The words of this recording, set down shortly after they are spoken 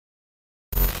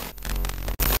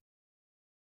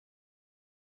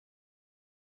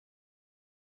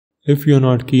If you're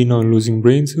not keen on losing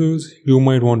brain cells, you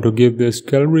might want to give this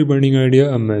calorie burning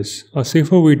idea a miss. A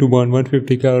safer way to burn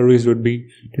 150 calories would be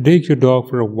to take your dog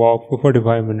for a walk for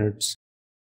 45 minutes.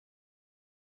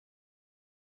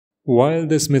 While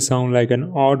this may sound like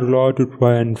an odd law to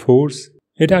try and enforce,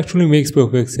 it actually makes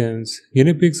perfect sense.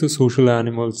 Guinea pigs are social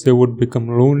animals. They would become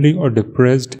lonely or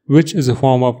depressed, which is a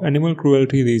form of animal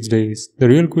cruelty these days. The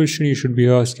real question you should be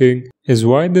asking is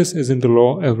why this isn't a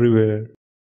law everywhere.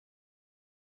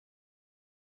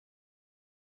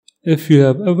 If you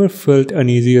have ever felt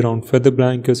uneasy around feather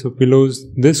blankets or pillows,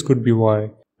 this could be why.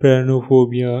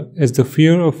 Paranophobia is the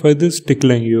fear of feathers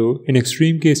tickling you. In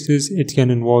extreme cases, it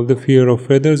can involve the fear of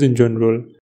feathers in general.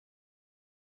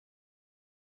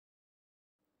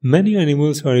 Many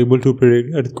animals are able to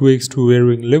predict earthquakes to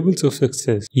varying levels of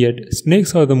success, yet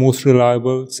snakes are the most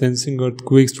reliable, sensing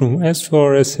earthquakes from as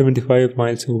far as 75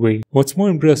 miles away. What's more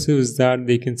impressive is that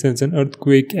they can sense an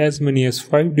earthquake as many as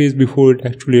 5 days before it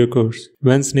actually occurs.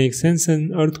 When snakes sense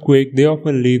an earthquake, they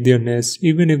often leave their nest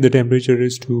even if the temperature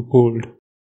is too cold.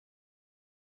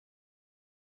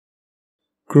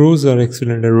 Crows are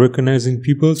excellent at recognizing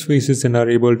people's faces and are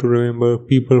able to remember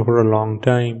people for a long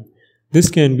time. This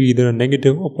can be either a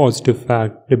negative or positive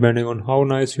fact, depending on how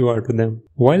nice you are to them.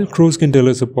 While crows can tell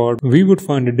us apart, we would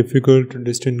find it difficult to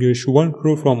distinguish one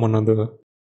crow from another.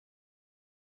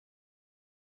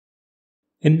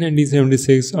 In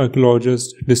 1976,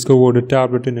 archaeologists discovered a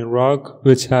tablet in Iraq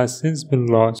which has since been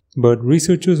lost, but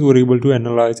researchers were able to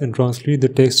analyze and translate the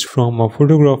text from a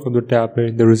photograph of the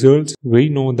tablet. The results, we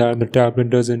know that the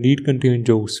tablet does indeed contain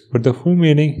jokes, but the full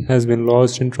meaning has been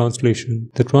lost in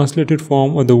translation. The translated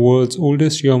form of the world's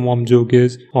oldest your mom joke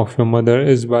is, "Of your mother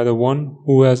is by the one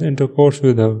who has intercourse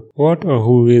with her." What or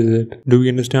who is it? Do we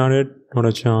understand it? Not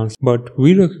a chance. But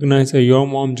we recognize a your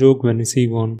mom joke when we see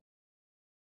one.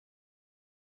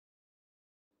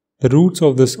 The roots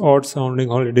of this odd-sounding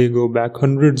holiday go back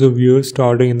hundreds of years,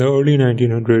 starting in the early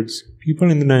 1900s.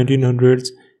 People in the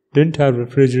 1900s didn't have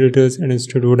refrigerators and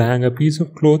instead would hang a piece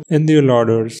of cloth in their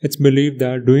larders. It's believed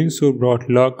that doing so brought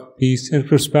luck, peace, and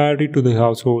prosperity to the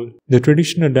household. The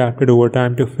tradition adapted over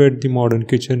time to fit the modern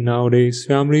kitchen. Nowadays,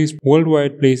 families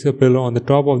worldwide place a pillow on the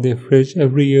top of their fridge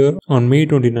every year on May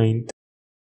 29th.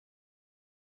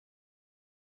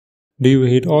 Do you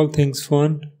hate all things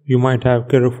fun? You might have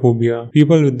cherophobia.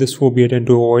 People with this phobia tend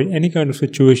to avoid any kind of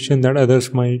situation that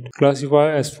others might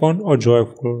classify as fun or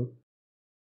joyful.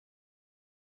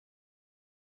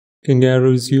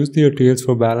 Kangaroos use their tails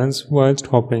for balance whilst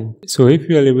hopping. So if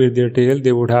you elevate their tail,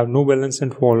 they would have no balance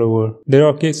and fall over. There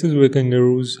are cases where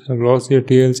kangaroos have lost their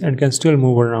tails and can still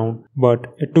move around, but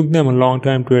it took them a long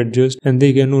time to adjust and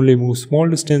they can only move small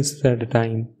distances at a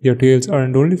time. Their tails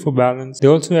aren't only for balance, they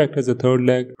also act as a third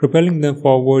leg, propelling them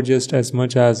forward just as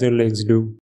much as their legs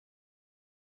do.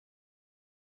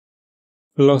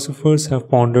 Philosophers have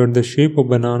pondered the shape of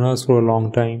bananas for a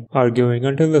long time, arguing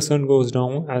until the sun goes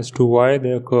down as to why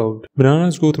they are curved.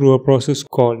 Bananas go through a process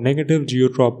called negative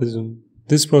geotropism.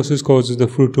 This process causes the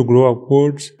fruit to grow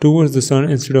upwards towards the sun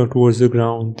instead of towards the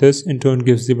ground. This in turn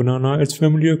gives the banana its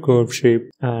familiar curved shape.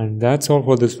 And that's all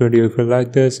for this video. If you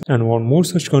like this and want more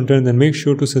such content, then make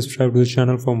sure to subscribe to the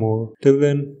channel for more. Till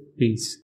then, peace.